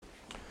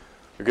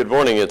Good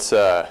morning. It's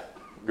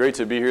great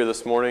to be here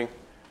this morning,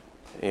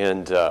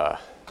 and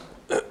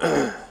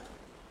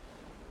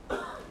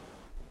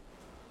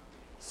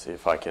see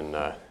if I can.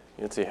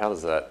 Let's see, how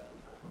does that?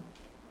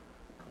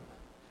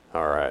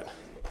 All right,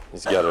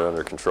 he's got it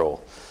under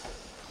control.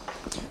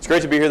 It's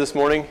great to be here this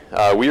morning.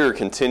 We are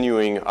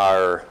continuing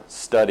our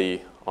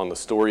study on the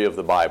story of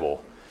the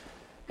Bible,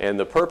 and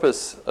the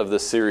purpose of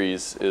this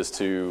series is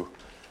to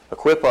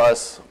equip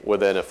us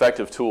with an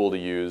effective tool to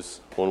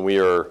use when we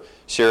are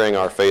sharing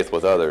our faith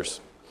with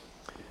others.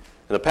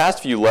 And the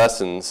past few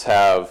lessons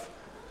have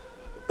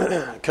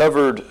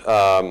covered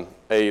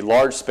a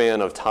large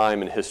span of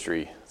time and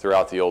history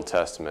throughout the Old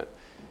Testament.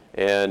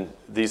 And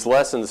these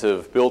lessons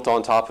have built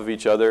on top of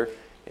each other,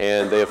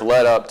 and they have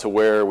led up to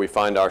where we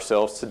find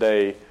ourselves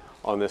today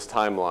on this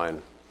timeline.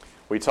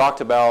 We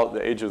talked about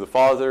the age of the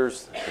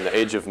fathers and the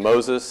age of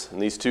Moses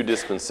and these two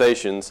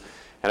dispensations,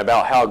 and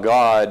about how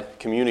God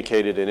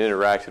communicated and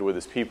interacted with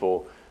his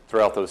people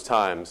throughout those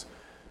times.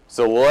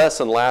 So the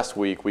lesson last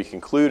week, we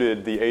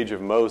concluded the age of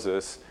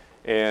Moses,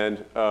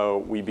 and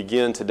we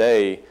begin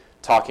today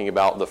talking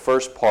about the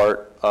first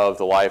part of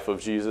the life of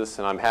Jesus,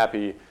 and I'm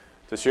happy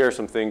to share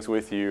some things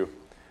with you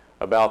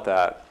about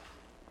that.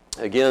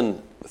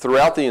 Again,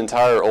 throughout the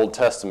entire Old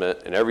Testament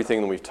and everything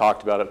that we've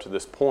talked about up to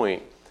this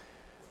point,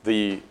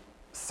 the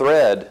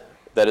thread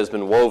that has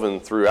been woven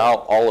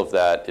throughout all of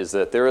that is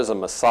that there is a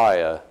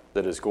Messiah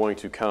that is going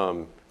to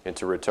come and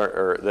to return,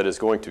 or that is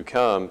going to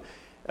come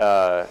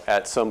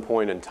at some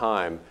point in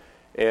time.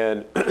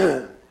 And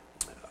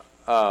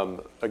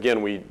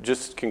again, we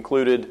just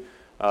concluded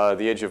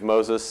the age of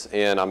Moses,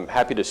 and I'm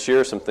happy to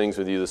share some things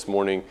with you this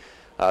morning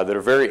that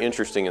are very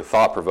interesting and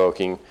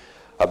thought-provoking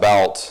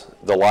about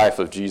the life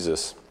of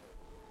Jesus.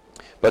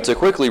 But to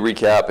quickly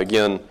recap,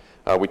 again,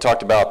 we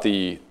talked about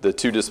the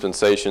two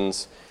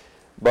dispensations,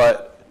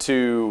 but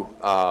to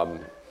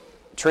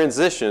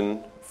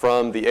transition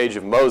from the age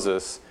of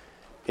Moses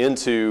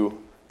into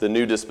the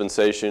new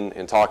dispensation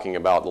and talking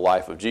about the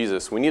life of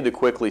Jesus, we need to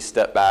quickly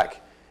step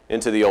back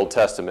into the Old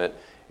Testament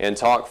and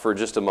talk for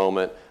just a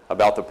moment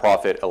about the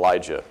prophet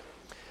Elijah.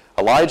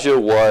 Elijah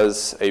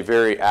was a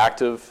very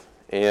active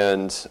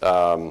and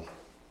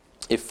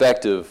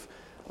effective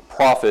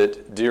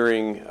prophet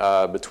during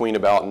between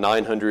about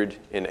 900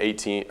 and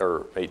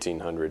 800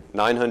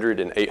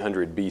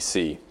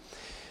 BC.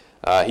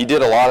 He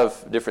did a lot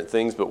of different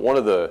things, but one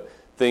of the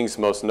things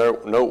most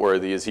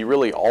noteworthy is he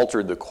really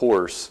altered the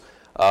course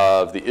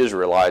of the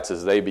Israelites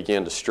as they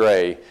began to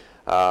stray.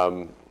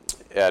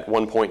 At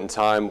one point in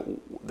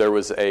time, there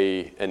was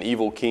an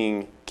evil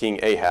king, King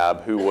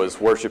Ahab, who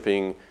was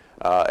worshiping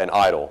an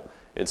idol.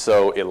 And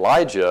so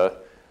Elijah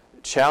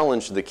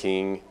challenged the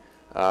king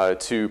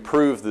to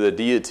prove the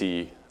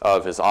deity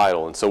of his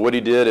idol. And so what he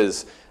did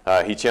is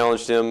he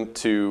challenged him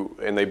to,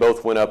 and they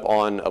both went up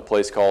on a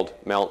place called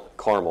Mount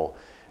Carmel.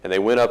 And they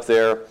went up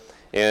there,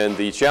 and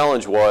the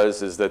challenge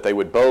is that they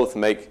would both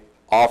make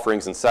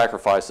offerings and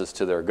sacrifices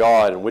to their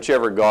God, and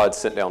whichever God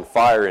sent down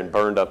fire and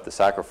burned up the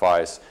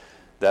sacrifice,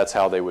 that's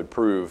how they would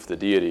prove the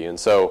deity. And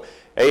so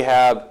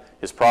Ahab,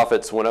 his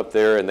prophets, went up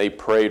there and they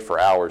prayed for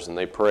hours, and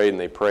they prayed,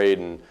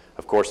 and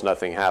of course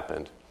nothing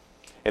happened.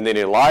 And then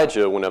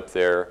Elijah went up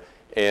there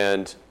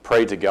and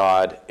prayed to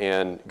God,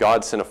 and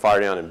God sent a fire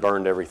down and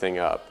burned everything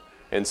up.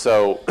 And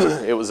so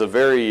it was a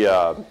very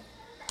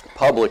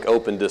public,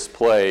 open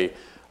display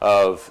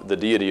of the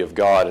deity of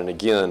God, and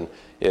again,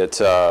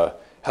 it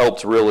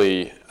helped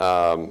really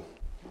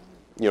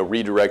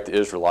redirect the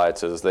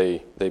Israelites as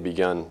they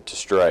began to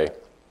stray.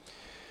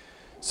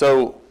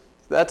 So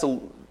that's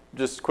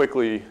just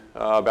quickly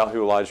about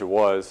who Elijah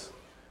was.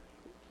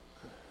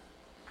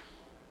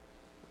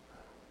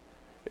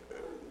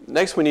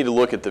 Next, we need to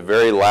look at the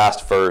very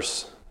last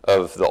verse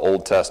of the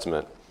Old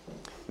Testament.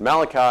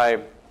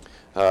 Malachi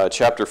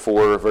chapter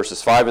 4,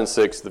 verses 5 and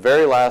 6, the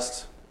very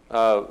last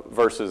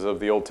verses of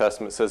the Old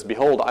Testament says,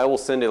 "Behold, I will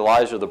send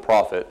Elijah the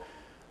prophet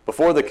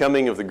before the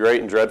coming of the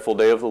great and dreadful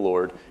day of the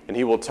Lord, and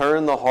he will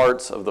turn the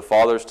hearts of the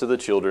fathers to the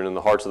children, and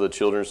the hearts of the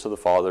children to the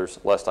fathers,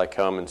 lest I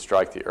come and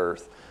strike the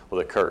earth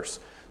with a curse."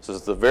 So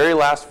it's the very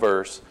last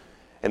verse,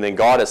 and then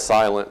God is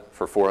silent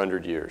for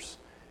 400 years.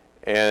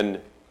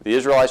 And the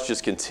Israelites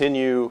just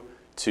continue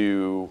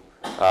to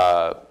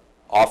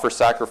offer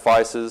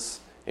sacrifices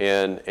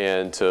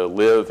and to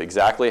live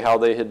exactly how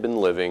they had been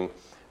living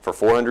for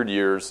 400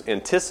 years,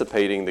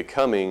 anticipating the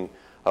coming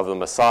of the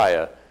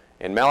Messiah.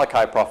 And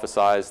Malachi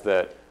prophesies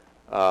that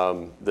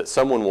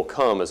someone will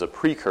come as a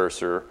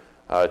precursor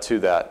to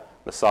that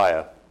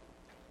Messiah.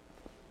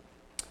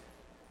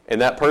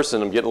 And that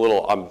person, I'm getting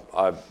a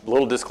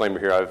little disclaimer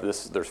here.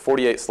 There's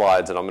 48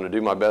 slides, and I'm going to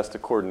do my best to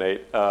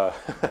coordinate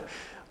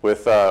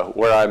with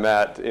where I'm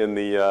at in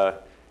the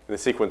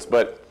sequence.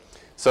 But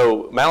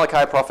so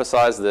Malachi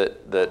prophesies that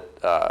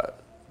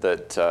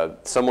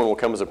someone will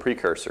come as a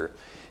precursor,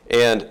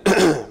 and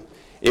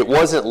it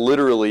wasn't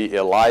literally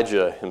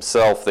Elijah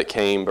himself that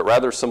came, but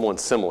rather someone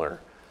similar.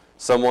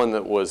 Someone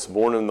that was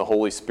born in the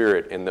Holy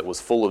Spirit and that was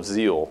full of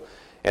zeal.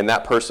 And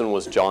that person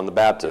was John the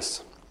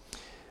Baptist.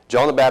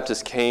 John the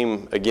Baptist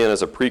came again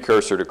as a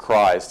precursor to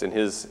Christ, and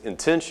his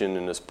intention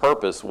and his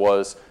purpose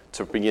was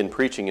to begin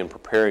preaching and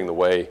preparing the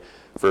way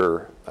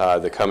for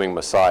the coming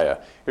Messiah.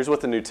 Here's what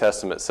the New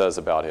Testament says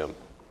about him.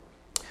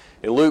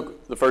 In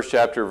Luke, the first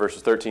chapter,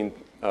 verses 13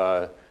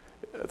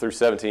 through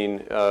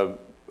 17,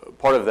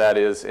 part of that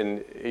is,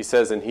 and he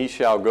says, "And he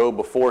shall go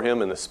before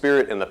him in the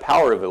spirit and the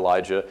power of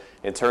Elijah,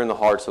 and turn the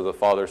hearts of the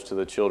fathers to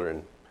the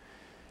children."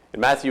 In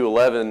Matthew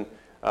 11,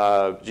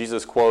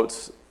 Jesus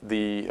quotes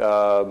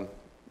the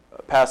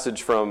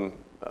passage from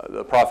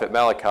the prophet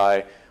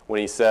Malachi when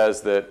he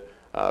says that,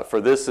 "For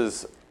this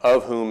is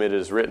of whom it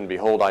is written,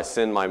 Behold, I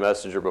send my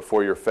messenger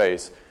before your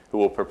face, who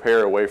will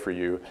prepare a way for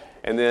you."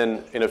 And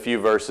then in a few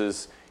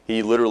verses,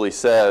 he literally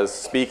says,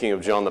 speaking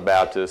of John the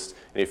Baptist,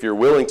 and if you're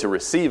willing to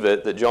receive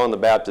it, that John the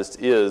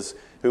Baptist is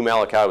who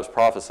Malachi was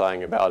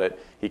prophesying about it,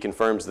 he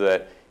confirms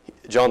that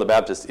John the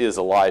Baptist is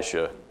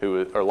Elijah,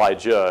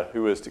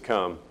 who is to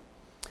come.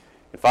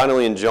 And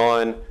finally in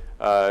John,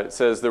 it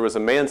says, "There was a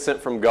man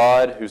sent from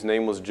God whose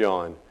name was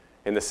John,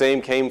 and the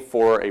same came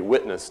for a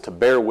witness, to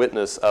bear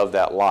witness of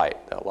that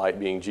light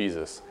being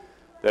Jesus,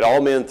 that all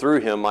men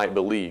through him might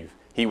believe.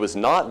 He was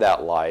not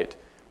that light,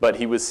 but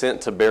he was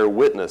sent to bear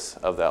witness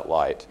of that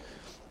light."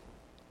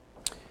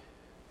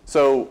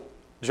 So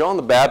John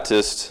the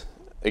Baptist,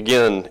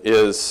 again,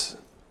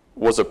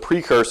 was a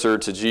precursor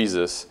to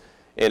Jesus,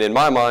 and in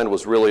my mind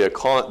was really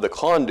the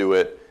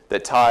conduit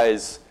that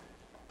ties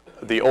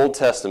the Old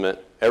Testament,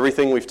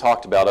 everything we've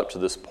talked about up to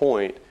this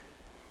point,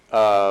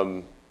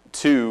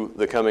 to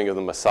the coming of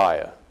the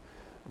Messiah.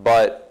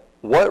 But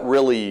what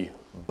really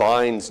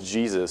binds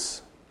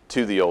Jesus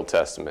to the Old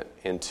Testament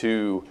and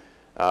to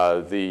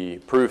the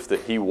proof that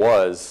he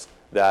was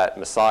that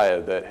Messiah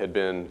that had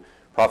been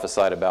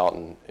prophesied about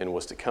and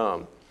was to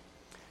come?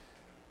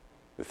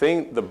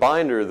 The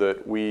binder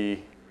that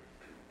we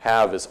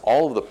have is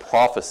all of the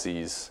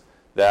prophecies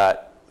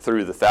that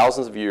through the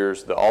thousands of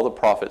years, all the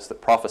prophets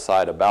that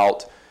prophesied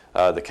about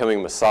the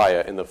coming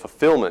Messiah, and the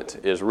fulfillment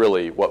is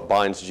really what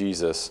binds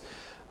Jesus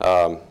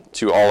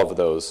to all of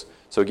those.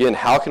 So again,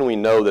 how can we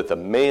know that the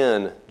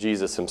man,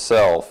 Jesus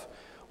himself,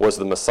 was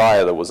the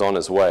Messiah that was on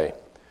his way?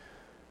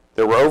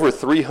 There were over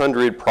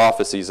 300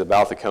 prophecies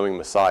about the coming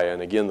Messiah,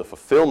 and again, the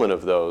fulfillment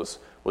of those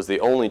was the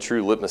only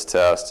true litmus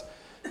test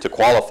to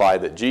qualify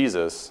that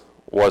Jesus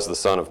was the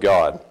Son of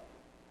God.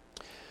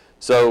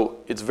 So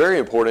it's very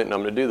important, and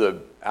I'm going to do the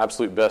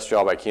absolute best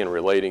job I can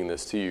relating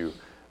this to you,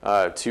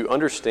 to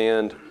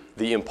understand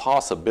the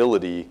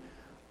impossibility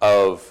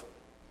of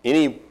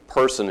any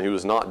person who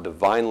is not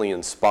divinely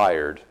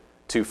inspired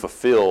to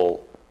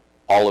fulfill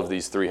all of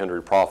these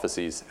 300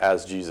 prophecies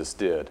as Jesus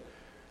did.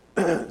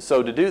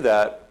 So to do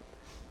that,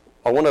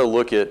 I want to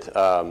look at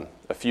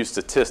a few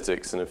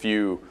statistics and a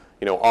few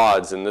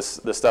odds, and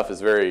this stuff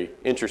is very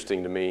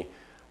interesting to me.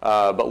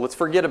 But let's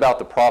forget about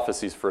the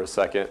prophecies for a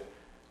second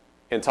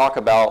and talk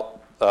about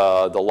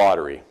the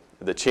lottery,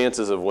 the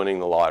chances of winning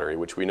the lottery,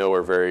 which we know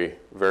are very,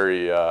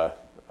 very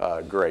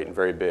great and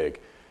very big.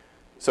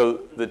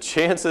 So the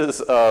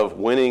chances of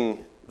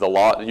winning the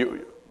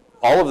lottery,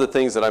 all of the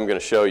things that I'm going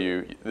to show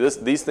you,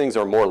 these things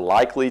are more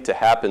likely to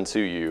happen to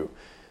you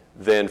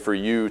than for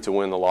you to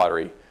win the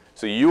lottery.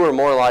 So you are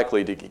more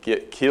likely to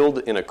get killed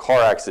in a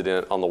car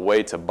accident on the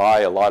way to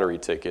buy a lottery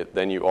ticket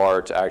than you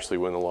are to actually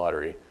win the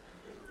lottery.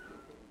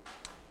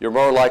 You're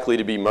more likely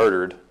to be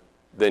murdered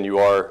than you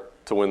are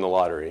to win the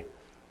lottery.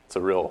 It's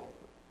a real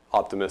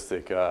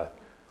optimistic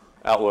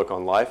outlook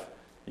on life.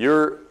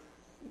 You're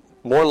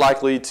more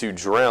likely to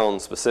drown,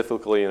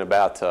 specifically in a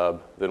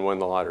bathtub, than win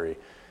the lottery.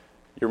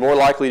 You're more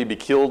likely to be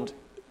killed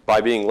by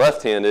being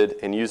left-handed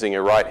and using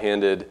a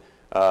right-handed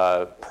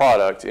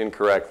product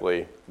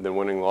incorrectly than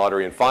winning the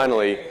lottery. And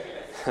finally,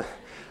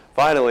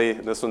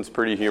 this one's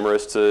pretty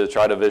humorous to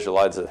try to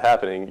visualize it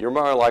happening. You're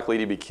more likely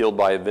to be killed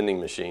by a vending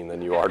machine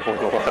than you are to win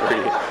the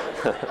lottery.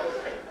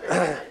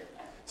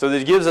 So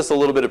this gives us a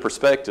little bit of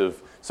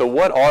perspective. So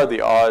what are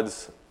the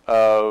odds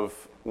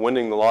of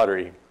winning the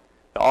lottery?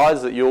 The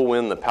odds that you'll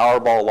win the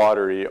Powerball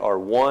lottery are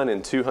 1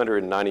 in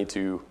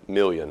 292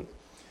 million.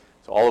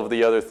 So all of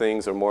the other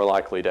things are more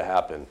likely to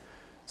happen.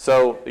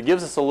 So it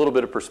gives us a little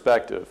bit of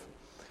perspective.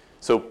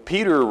 So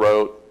Peter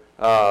wrote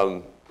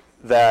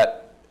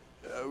that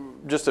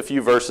just a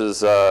few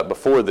verses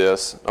before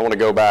this. I want to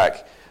go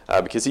back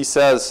because he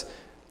says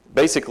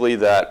basically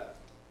that,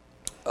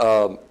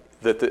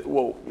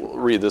 we'll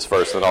read this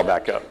first and then I'll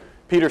back up.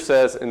 Peter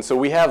says, and so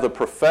we have the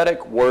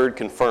prophetic word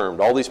confirmed.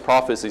 All these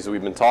prophecies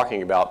we've been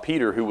talking about,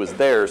 Peter, who was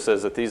there,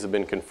 says that these have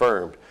been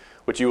confirmed,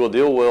 which you will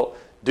do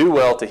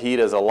well to heed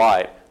as a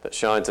light that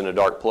shines in a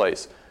dark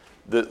place.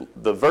 The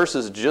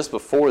verses just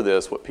before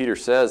this, what Peter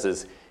says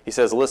is, he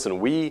says,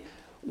 listen, we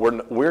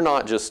were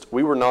not just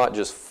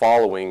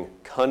following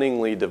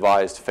cunningly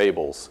devised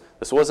fables.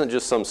 This wasn't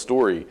just some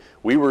story.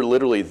 We were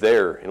literally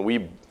there, and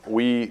we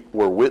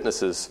were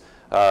witnesses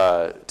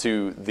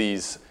to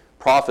these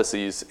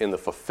prophecies in the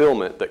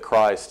fulfillment that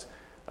Christ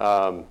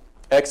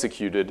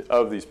executed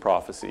of these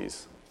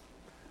prophecies.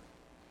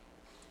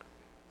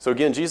 So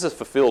again, Jesus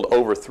fulfilled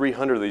over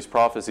 300 of these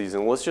prophecies,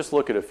 and let's just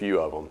look at a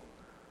few of them.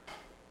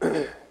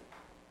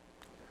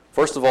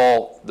 First of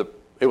all,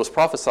 it was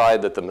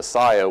prophesied that the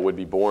Messiah would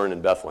be born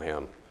in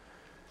Bethlehem.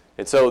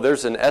 And so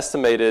there's an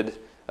estimated,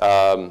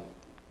 don't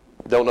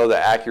know the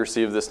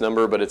accuracy of this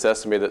number, but it's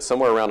estimated that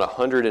somewhere around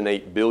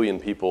 108 billion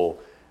people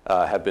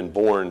have been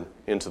born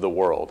into the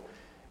world.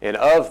 And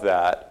of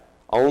that,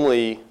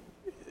 only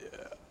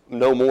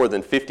no more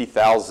than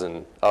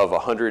 50,000 of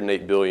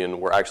 108 billion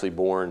were actually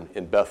born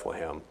in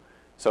Bethlehem.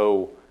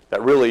 So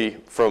that really,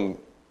 from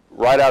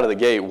right out of the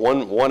gate,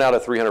 one out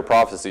of 300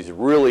 prophecies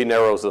really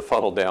narrows the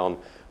funnel down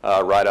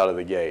right out of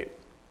the gate.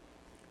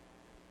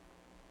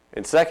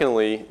 And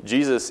secondly,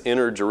 Jesus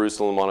entered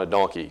Jerusalem on a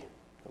donkey.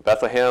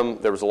 Bethlehem,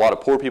 there was a lot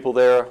of poor people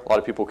there. A lot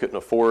of people couldn't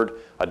afford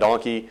a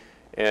donkey.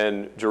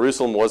 And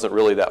Jerusalem wasn't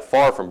really that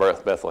far from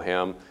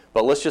Bethlehem.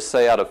 But let's just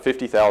say out of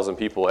 50,000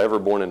 people ever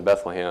born in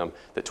Bethlehem,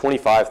 that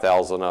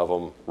 25,000 of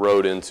them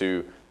rode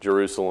into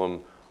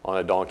Jerusalem on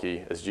a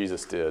donkey, as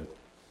Jesus did.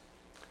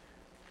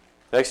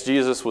 Next,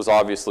 Jesus was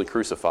obviously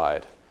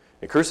crucified.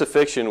 And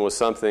crucifixion was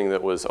something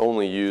that was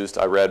only used,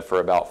 I read, for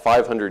about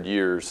 500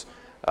 years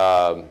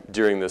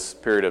during this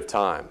period of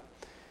time.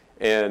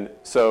 And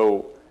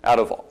so out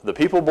of the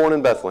people born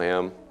in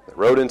Bethlehem that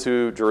rode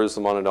into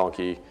Jerusalem on a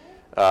donkey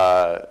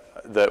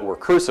that were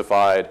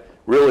crucified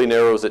really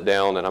narrows it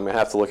down, and I'm going to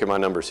have to look at my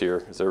numbers here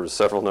because there were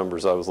several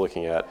numbers I was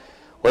looking at.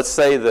 Let's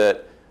say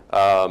that,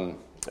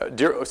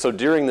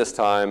 during this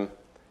time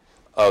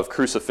of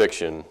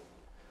crucifixion,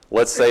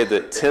 let's say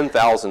that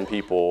 10,000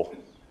 people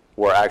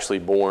were actually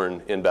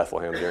born in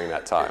Bethlehem during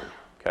that time.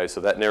 Okay, so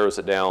that narrows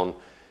it down.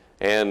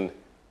 And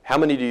how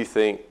many do you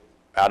think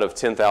out of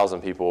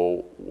 10,000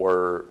 people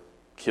were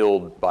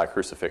killed by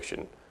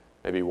crucifixion?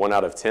 Maybe 1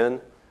 out of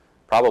 10?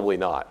 Probably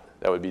not.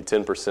 That would be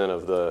 10%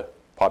 of the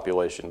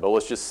population. But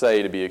let's just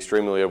say, to be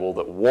extremely able,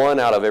 that 1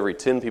 out of every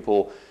 10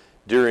 people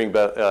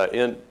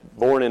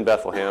born in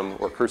Bethlehem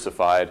were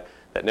crucified.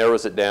 That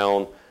narrows it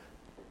down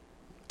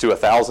to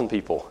 1,000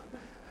 people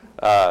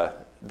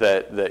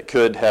that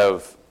could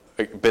have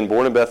been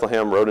born in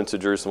Bethlehem, rode into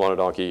Jerusalem on a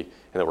donkey,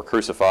 and that were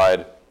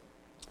crucified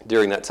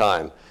during that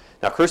time.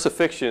 Now,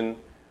 crucifixion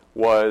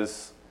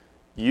was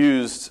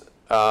used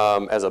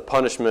as a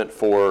punishment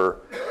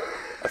for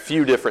a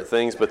few different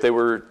things, but they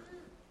were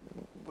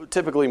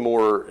typically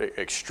more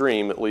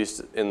extreme, at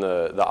least in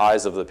the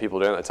eyes of the people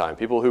during that time.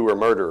 People who were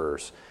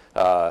murderers.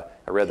 I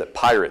read that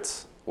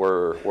pirates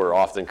were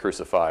often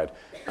crucified.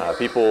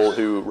 People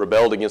who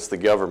rebelled against the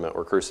government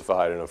were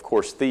crucified, and of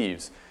course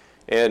thieves.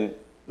 And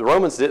the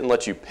Romans didn't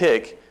let you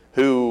pick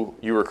who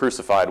you were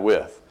crucified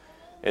with.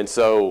 And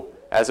so,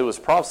 as it was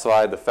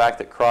prophesied, the fact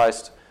that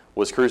Christ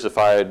was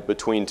crucified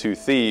between two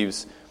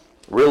thieves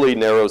really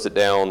narrows it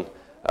down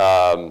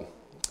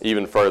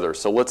even further.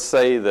 So let's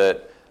say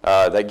that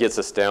that gets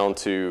us down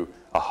to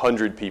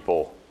 100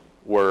 people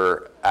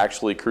were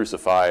actually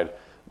crucified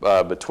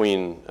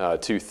between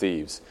two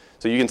thieves.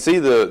 So you can see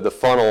the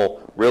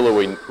funnel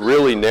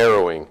really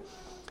narrowing.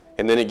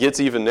 And then it gets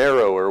even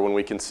narrower when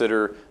we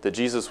consider that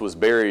Jesus was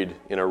buried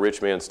in a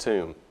rich man's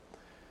tomb.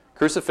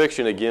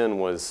 Crucifixion, again,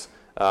 was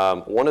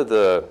one of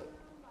the...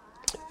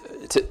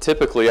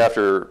 typically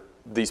after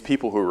these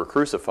people who were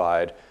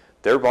crucified,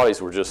 their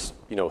bodies were just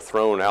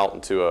thrown out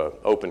into an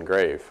open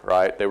grave,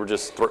 right? They were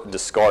just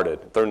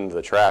discarded, thrown into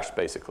the trash,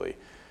 basically.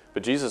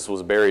 But Jesus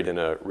was buried in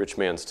a rich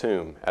man's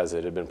tomb, as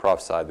it had been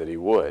prophesied that he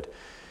would.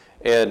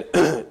 And,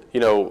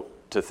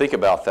 to think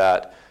about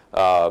that,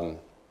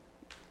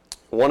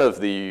 one of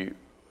the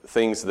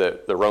things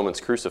that the Romans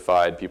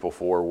crucified people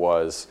for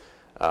was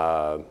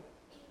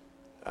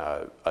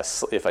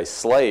if a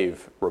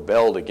slave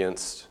rebelled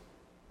against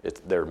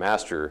their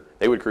master,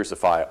 they would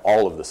crucify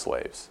all of the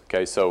slaves.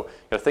 Okay, so you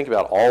got to think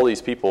about all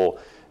these people.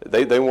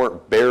 They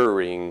weren't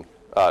burying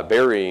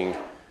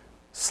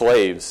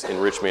slaves in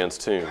rich man's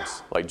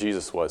tombs like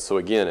Jesus was. So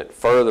again, it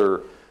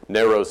further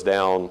narrows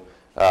down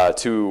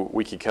to,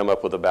 we could come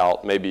up with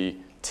about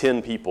maybe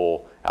 10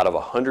 people out of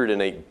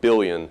 108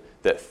 billion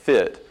that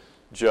fit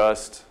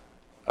just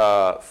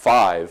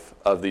 5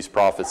 of these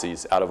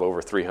prophecies out of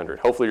over 300.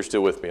 Hopefully you're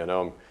still with me. I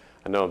know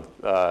I'm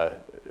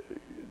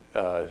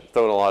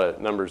throwing a lot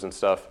of numbers and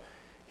stuff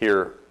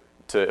here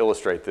to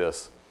illustrate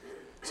this.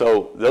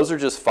 So those are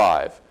just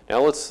 5.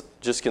 Now let's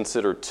just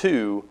consider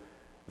 2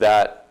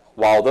 that,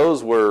 while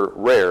those were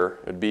rare,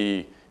 it would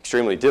be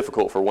extremely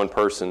difficult for one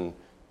person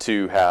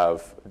to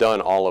have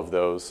done all of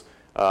those,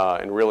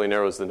 and really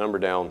narrows the number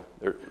down.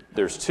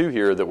 There's 2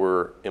 here that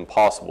were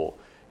impossible.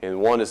 And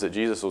one is that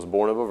Jesus was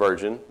born of a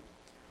virgin,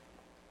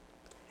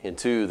 and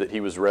 2, that he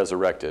was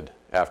resurrected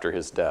after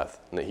his death,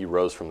 and that he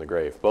rose from the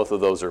grave. Both of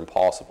those are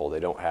impossible. They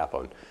don't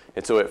happen.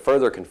 And so it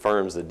further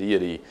confirms the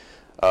deity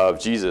of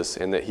Jesus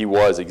and that he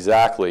was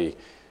exactly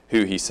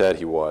who he said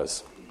he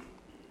was.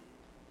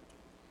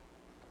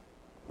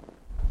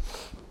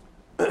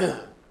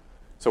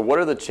 So what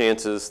are the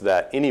chances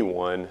that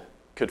anyone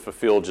could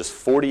fulfill just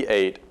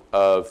 48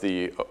 of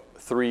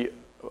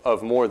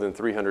more than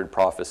 300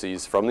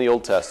 prophecies from the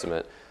Old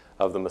Testament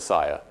of the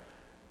Messiah?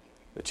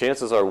 The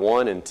chances are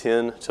 1 in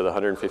 10 to the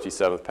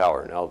 157th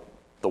power. Now,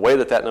 the way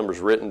that number is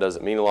written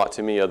doesn't mean a lot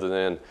to me, other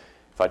than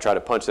If I try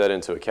to punch that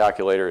into a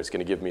calculator, it's going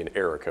to give me an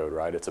error code,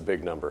 right? It's a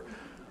big number.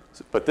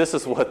 But this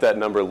is what that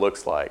number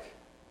looks like.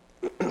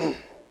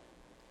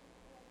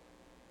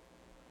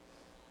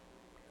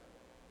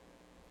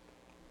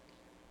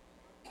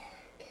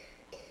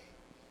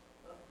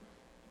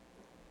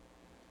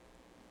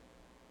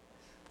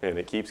 And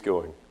it keeps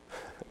going.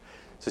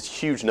 It's this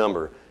huge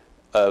number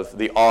of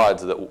the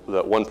odds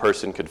that one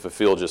person could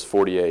fulfill just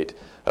 48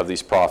 of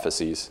these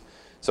prophecies.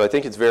 So I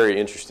think it's very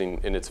interesting,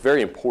 and it's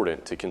very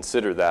important to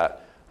consider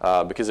that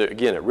because,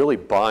 it really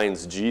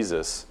binds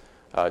Jesus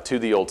to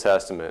the Old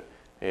Testament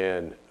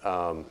and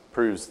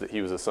proves that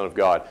he was the Son of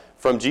God.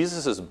 From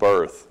Jesus'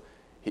 birth,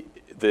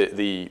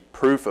 the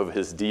proof of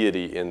his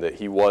deity and that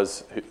he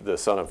was the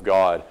Son of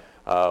God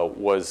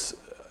was,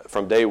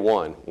 from day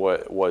one,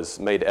 what was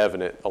made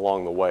evident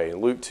along the way.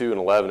 In Luke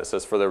 2:11, it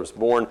says, "For there was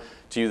born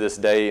to you this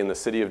day in the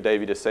city of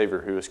David a Savior,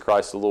 who is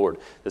Christ the Lord."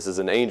 This is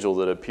an angel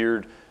that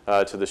appeared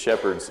to the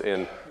shepherds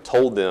and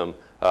told them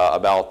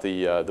about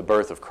the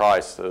birth of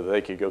Christ so that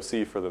they could go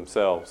see for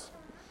themselves.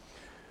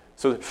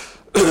 So,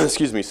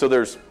 excuse me. So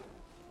there's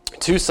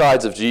two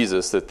sides of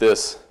Jesus that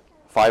this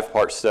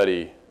 5-part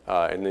study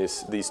in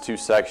these two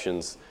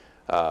sections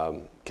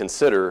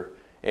consider.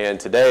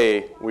 And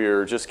today,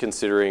 we're just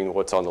considering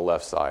what's on the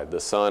left side, the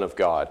Son of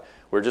God.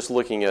 We're just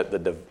looking at the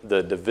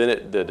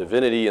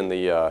divinity and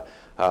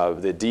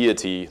the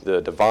deity, the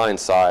divine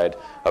side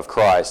of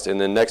Christ. And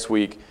then next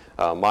week,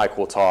 Mike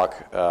will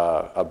talk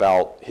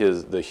about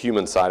the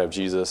human side of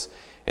Jesus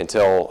and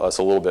tell us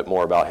a little bit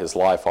more about his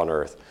life on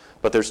earth.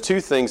 But there's two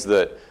things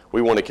that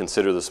we want to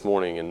consider this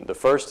morning. And the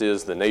first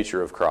is the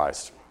nature of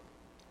Christ.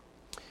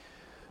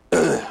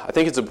 I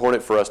think it's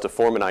important for us to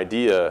form an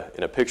idea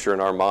and a picture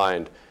in our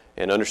mind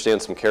and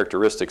understand some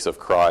characteristics of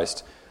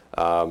Christ.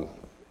 And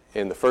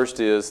the first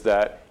is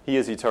that he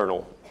is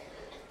eternal.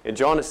 In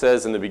John it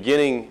says, "In the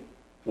beginning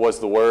was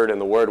the Word,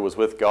 and the Word was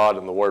with God,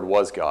 and the Word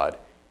was God."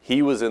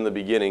 He was in the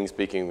beginning,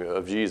 speaking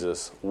of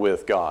Jesus,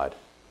 with God.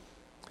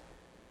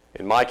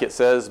 In Mike it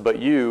says, "But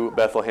you,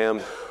 Bethlehem,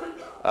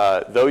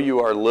 though you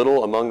are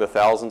little among the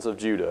thousands of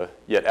Judah,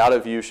 yet out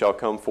of you shall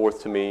come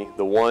forth to me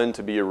the one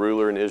to be a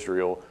ruler in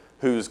Israel,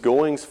 whose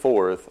goings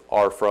forth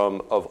are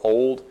from of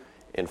old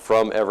and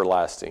from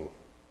everlasting."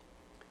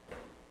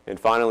 And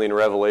finally in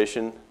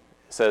Revelation,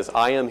 it says,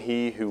 "I am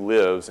he who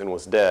lives and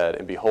was dead,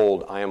 and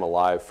behold, I am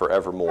alive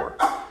forevermore."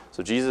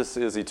 So Jesus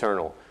is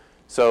eternal.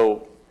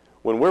 So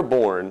when we're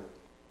born,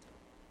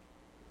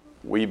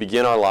 we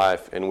begin our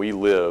life and we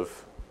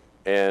live,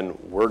 and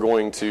we're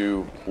going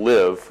to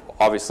live.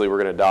 Obviously, we're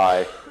going to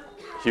die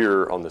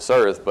here on this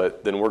earth,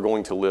 but then we're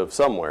going to live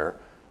somewhere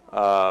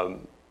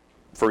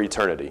for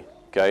eternity.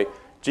 Okay?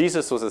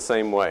 Jesus was the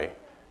same way,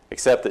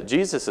 except that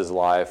Jesus'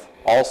 life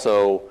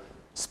also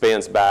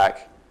spans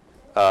back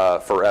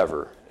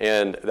forever.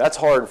 And that's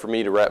hard for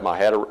me to wrap my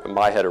head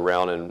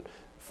around. And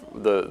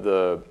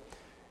the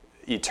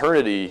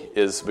eternity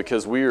is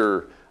because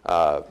we're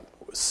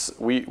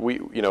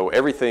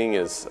everything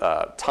is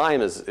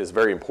time is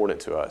very important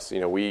to us.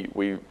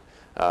 We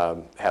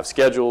have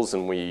schedules,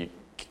 and we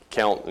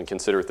count and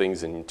consider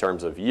things in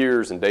terms of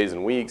years and days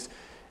and weeks.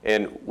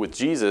 And with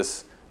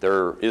Jesus,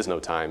 there is no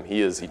time.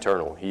 He is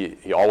eternal.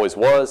 He always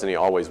was, and he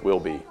always will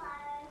be.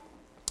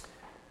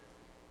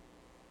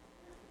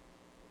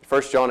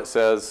 1 John, it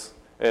says,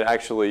 it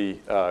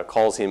actually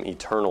calls him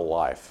eternal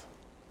life.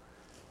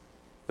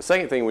 The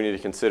second thing we need to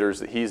consider is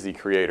that he's the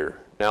creator.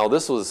 Now,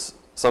 this was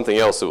something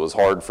else that was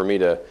hard for me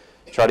to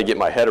try to get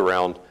my head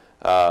around.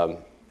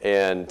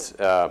 And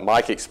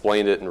Mike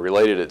explained it and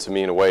related it to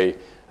me in a way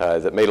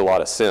that made a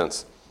lot of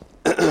sense.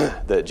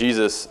 That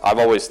Jesus, I've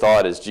always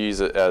thought as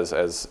Jesus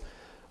as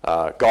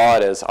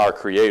God as our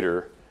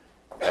creator,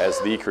 as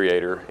the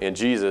creator, and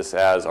Jesus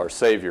as our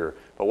Savior.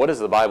 But what does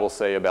the Bible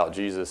say about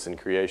Jesus and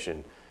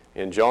creation?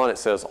 In John it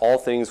says, "All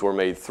things were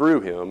made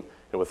through him,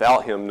 and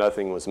without him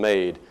nothing was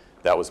made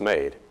that was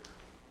made."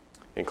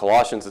 In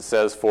Colossians it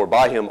says, "For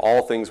by him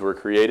all things were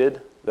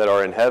created, that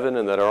are in heaven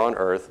and that are on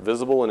earth,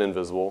 visible and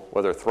invisible,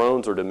 whether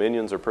thrones or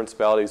dominions or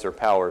principalities or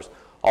powers,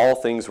 all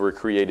things were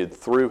created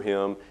through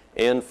him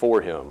and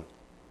for him."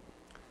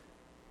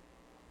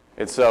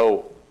 And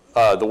so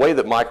the way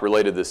that Mike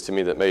related this to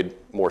me that made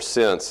more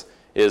sense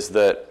is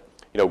that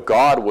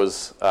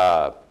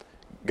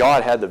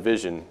God had the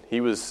vision.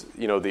 He was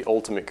the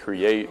ultimate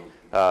create.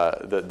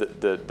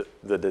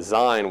 The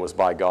design was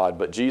by God,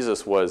 but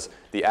Jesus was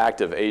the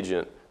active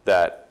agent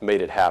that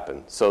made it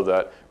happen. So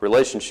that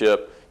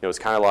relationship, it's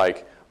kind of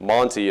like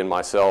Monty and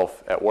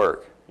myself at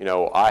work.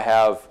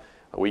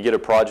 We get a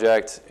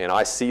project, and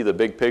I see the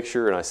big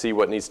picture, and I see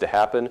what needs to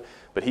happen.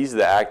 But he's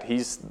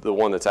the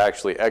one that's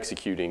actually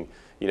executing,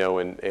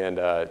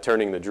 and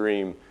turning the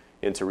dream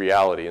into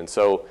reality. And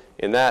so,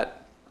 in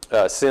that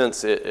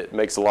sense, it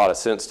makes a lot of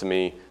sense to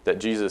me that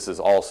Jesus is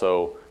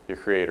also your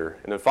creator.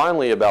 And then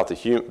finally, about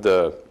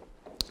the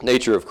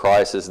nature of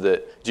Christ is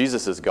that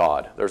Jesus is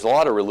God. There's a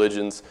lot of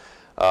religions,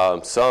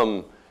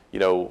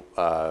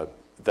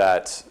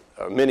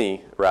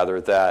 many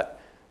that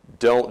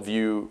don't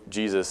view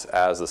Jesus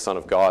as the Son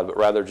of God, but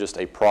rather just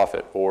a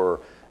prophet or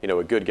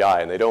a good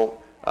guy, and they don't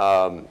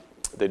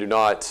They do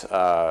not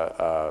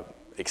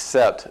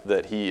accept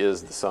that he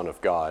is the Son of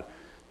God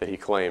that he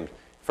claimed.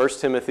 1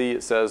 Timothy,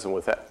 it says,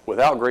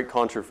 without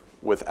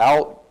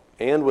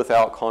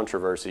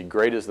controversy,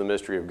 great is the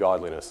mystery of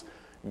godliness.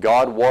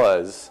 God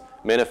was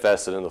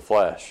manifested in the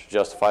flesh,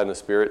 justified in the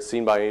Spirit,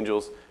 seen by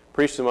angels,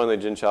 preached among the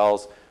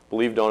Gentiles,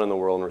 believed on in the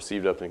world, and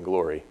received up in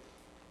glory.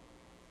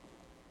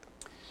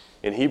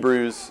 In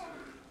Hebrews,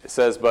 it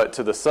says, but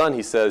to the Son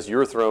he says,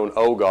 your throne,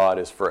 O God,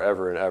 is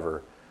forever and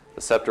ever.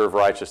 The scepter of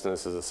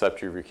righteousness is the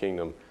scepter of your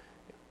kingdom.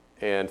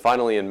 And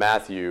finally in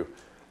Matthew,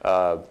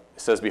 it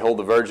says, behold,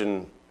 the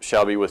virgin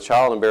shall be with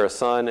child and bear a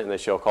son, and they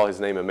shall call his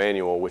name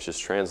Emmanuel, which is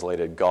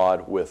translated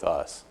God with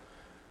us.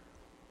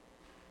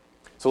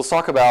 So let's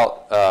talk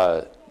about,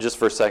 just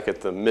for a second,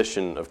 the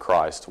mission of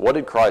Christ. What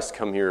did Christ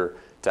come here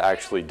to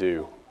actually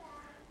do?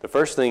 The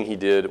first thing he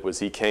did was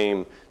he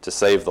came to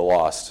save the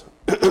lost.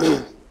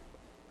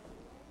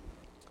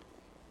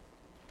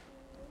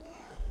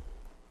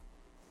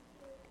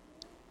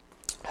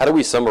 How do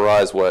we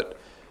summarize what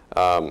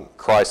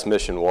Christ's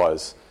mission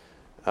was?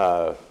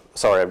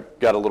 Sorry, I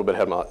got a little bit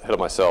ahead of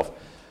myself.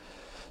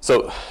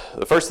 So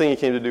the first thing he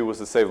came to do was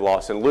to save the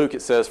lost. In Luke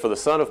it says, for the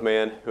Son of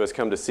Man who has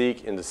come to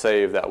seek and to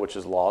save that which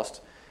is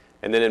lost.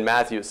 And then in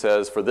Matthew it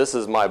says, for this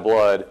is my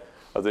blood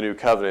of the new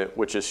covenant,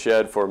 which is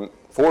shed for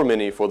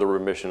many for the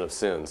remission of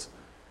sins.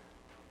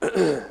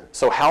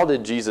 So how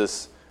did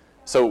Jesus,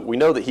 so we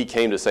know that he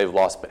came to save the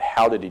lost, but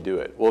how did he do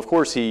it? Well, of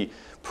course he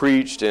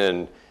preached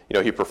and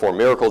he performed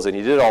miracles and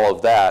he did all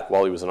of that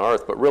while he was on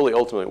earth, but really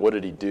ultimately what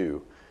did he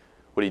do?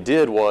 What he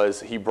did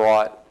was he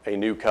brought a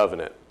new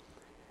covenant.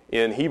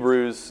 In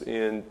Hebrews,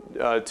 in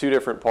 2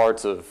 different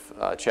parts of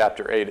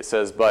chapter 8, it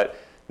says, but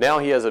now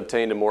he has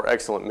obtained a more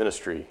excellent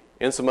ministry,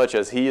 insomuch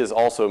as he is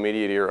also a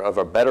mediator of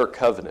a better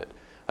covenant.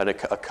 And a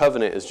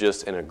covenant is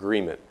just an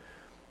agreement,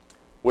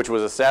 which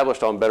was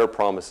established on better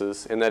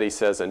promises, in that he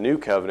says a new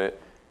covenant,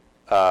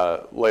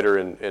 later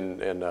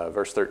in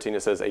verse 13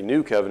 it says, a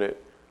new covenant,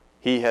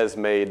 he has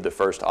made the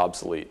first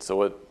obsolete. So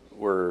what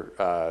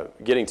we're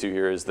getting to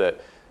here is that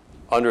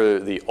under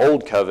the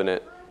old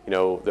covenant,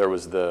 there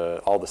was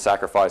all the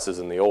sacrifices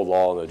and the old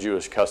law and the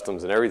Jewish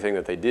customs and everything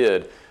that they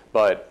did,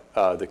 but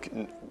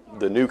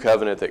the new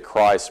covenant that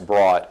Christ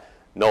brought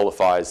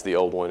nullifies the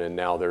old one, and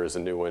now there is a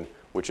new one,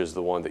 which is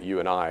the one that you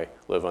and I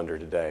live under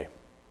today.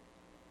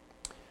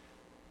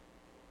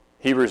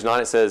 Hebrews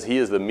 9, it says, he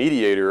is the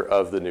mediator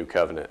of the new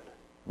covenant,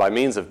 by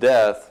means of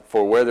death,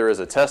 for where there is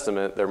a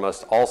testament, there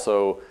must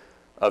also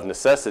of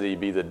necessity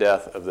be the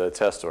death of the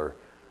testator.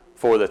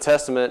 For the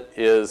testament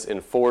is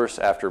in force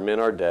after men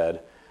are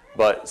dead,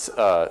 but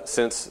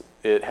since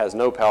it has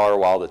no power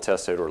while the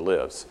testator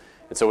lives.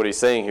 And so what he's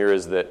saying here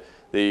is that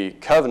the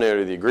covenant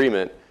or the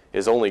agreement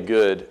is only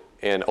good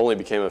and only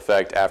became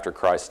effect after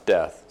Christ's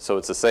death. So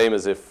it's the same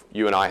as if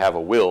you and I have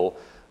a will,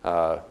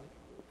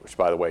 which,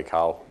 by the way,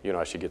 Kyle, you and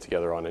I should get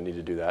together on. I need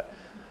to do that.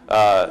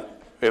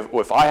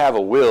 If I have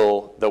a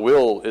will, the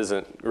will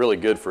isn't really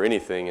good for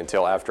anything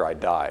until after I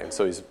die. And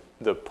so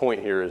the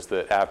point here is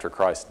that after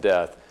Christ's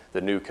death,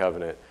 the new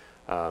covenant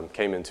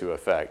came into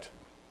effect.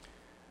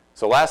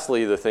 So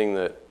lastly, the thing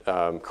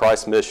that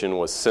Christ's mission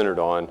was centered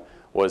on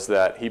was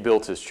that he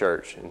built his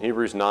church. In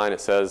Hebrews 9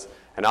 it says,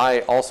 and I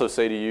also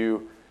say to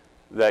you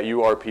that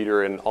you are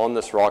Peter, and on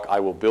this rock I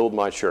will build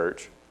my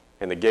church,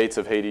 and the gates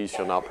of Hades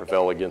shall not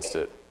prevail against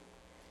it.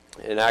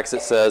 In Acts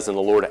it says, and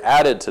the Lord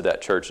added to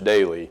that church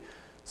daily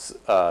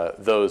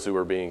those who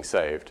were being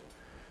saved.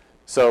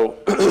 So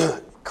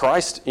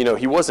Christ,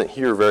 he wasn't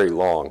here very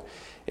long,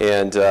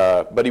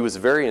 but he was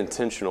very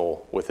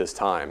intentional with his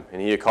time,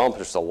 and he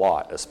accomplished a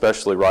lot,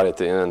 especially right at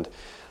the end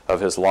of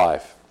his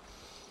life.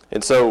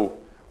 And so,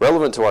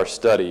 relevant to our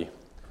study,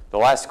 the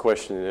last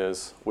question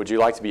is, would you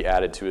like to be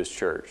added to his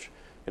church?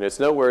 And it's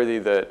noteworthy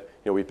that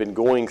we've been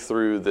going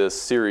through this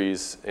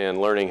series and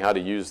learning how to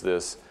use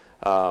this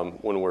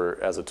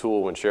as a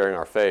tool when sharing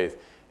our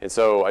faith. And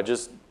so I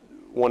just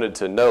wanted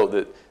to note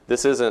that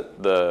this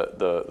isn't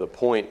the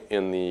point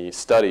in the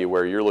study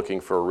where you're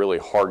looking for a really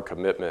hard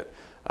commitment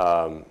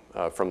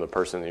from the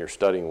person that you're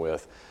studying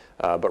with,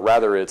 but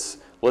rather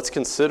let's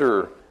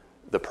consider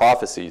the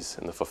prophecies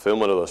and the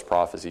fulfillment of those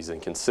prophecies,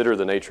 and consider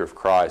the nature of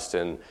Christ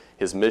and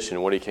his mission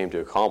and what he came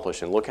to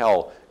accomplish, and look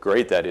how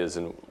great that is,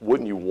 and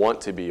wouldn't you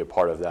want to be a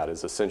part of that,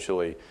 is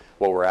essentially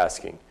what we're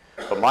asking.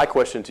 But my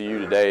question to you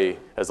today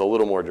is a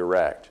little more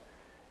direct.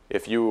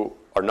 If you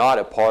are not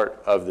a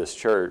part of this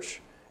church,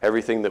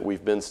 everything that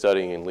we've been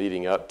studying and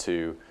leading up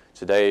to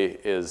today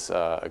is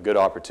a good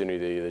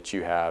opportunity that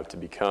you have to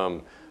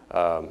become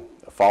a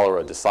follower,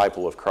 a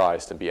disciple of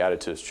Christ, and be added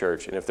to his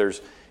church. And if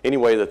there's any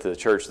way that the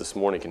church this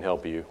morning can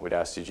help you, we'd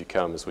ask that you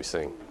come as we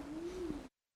sing.